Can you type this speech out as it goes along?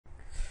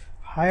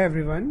Hi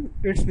everyone,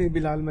 it's me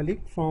Bilal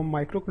Malik from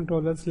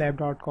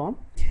microcontrollerslab.com.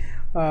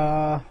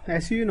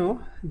 As you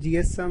know,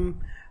 GSM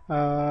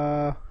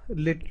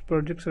related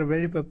projects are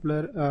very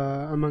popular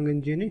among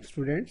engineering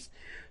students.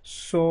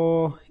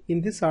 So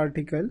in this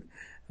article,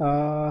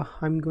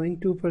 I'm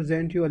going to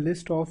present you a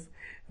list of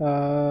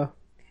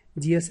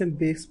GSM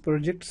based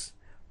projects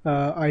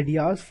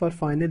ideas for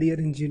final year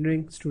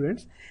engineering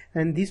students,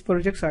 and these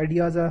projects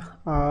ideas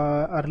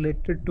are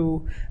related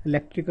to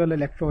electrical,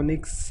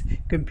 electronics,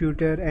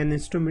 computer and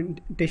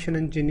instrumentation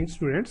engineering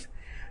students.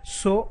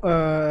 So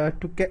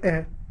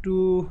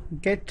to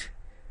get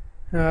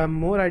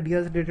more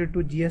ideas related to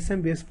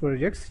GSM based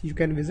projects, you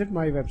can visit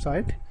my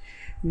website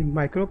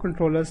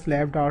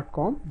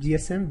microcontrollerslab.com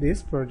GSM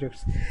based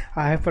projects.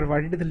 I have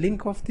provided the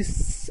link of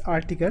this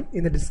article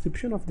in the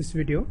description of this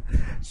video.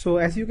 So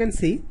as you can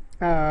see,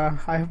 I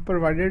have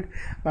provided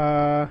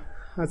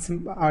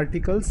some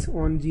articles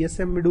on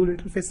GSM module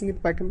interfacing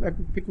with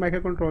PIC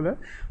microcontroller,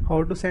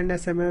 how to send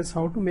SMS,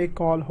 how to make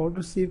call, how to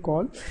receive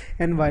call,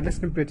 and wireless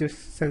temperature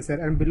sensor.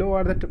 And below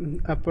are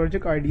the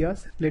project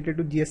ideas related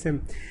to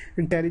GSM,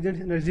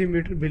 intelligent energy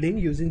meter billing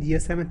using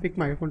GSM and PIC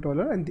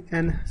microcontroller,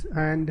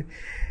 and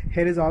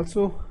here is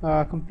also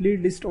a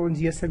complete list on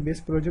GSM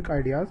based project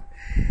ideas.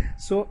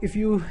 So if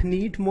you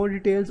need more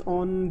details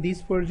on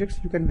these projects,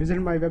 you can visit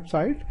my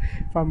website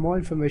for more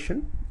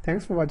information.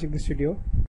 Thanks for watching this video.